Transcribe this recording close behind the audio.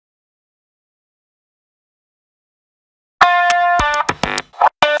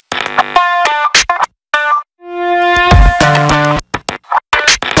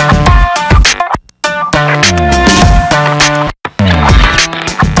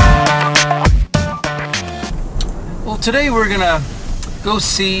Today we're gonna go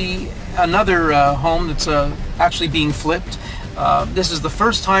see another home that's actually being flipped. This is the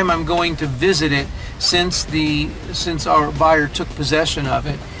first time I'm going to visit it since our buyer took possession of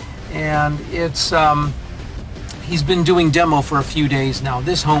it, and it's he's been doing demo for a few days now.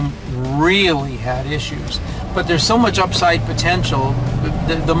 This home really had issues, but there's so much upside potential.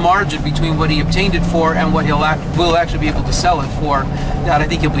 The margin between what he obtained it for and what will actually be able to sell it for, that I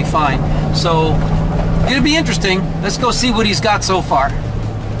think he'll be fine. So it'll be interesting. Let's go see what he's got so far.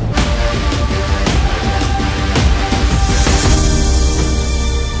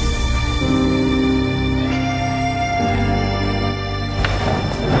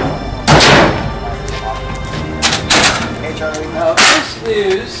 Now this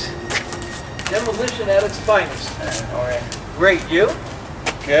is demolition at its finest. All right. Great, you?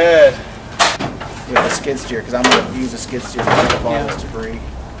 Good. Yeah, the skid steer, because I'm going to use a skid steer to pick up all this debris.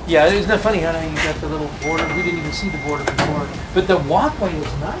 Yeah, isn't that funny how you got the little border? We didn't even see the border before. But the walkway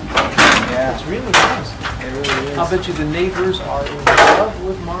is nice. Yeah. It's really nice. It really is. I'll bet you the neighbors are in love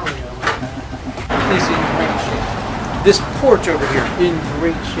with Mario. He's in great shape. This porch over here, in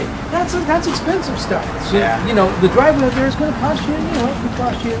great shape. That's expensive stuff. So, Yeah. you know, the driveway out there is going to cost you, it could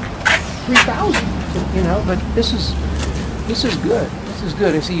cost you $3,000, but this is good. This is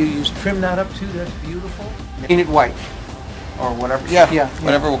good. I see you trim that up too. That's beautiful. Paint it white. Or whatever. Yeah.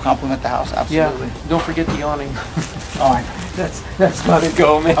 Whatever will complement the house, absolutely. Yeah. Don't forget the awning. Oh, that's gotta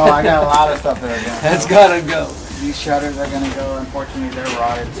go, man. Oh, I got a lot of stuff that are going to That's gotta go. These shutters are going to go. Unfortunately, they're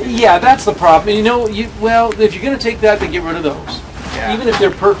rotted too. Yeah, that's the problem. You know, well, if you're gonna take that, then get rid of those. Yeah. Even if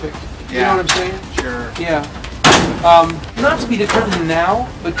they're perfect. You know what I'm saying? Sure. Yeah. Not to be determined now,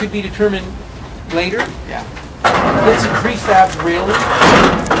 but could be determined later. Yeah. It's a prefab railing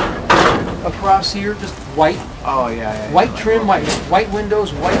across here, just white. Oh, yeah. White trim, white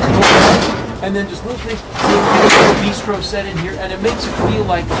windows, white doors, and then just little things. Little bistro set in here, and it makes it feel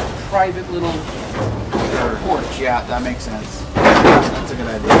like a private little porch. Yeah, that makes sense. That's a good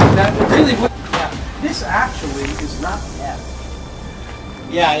idea. That really would. Yeah. This actually is not bad.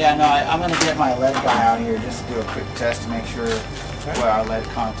 Yeah, no, I'm going to get my lead guy out here just to do a quick test to make sure what our lead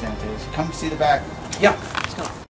content is. Come see the back. Yeah, let's go.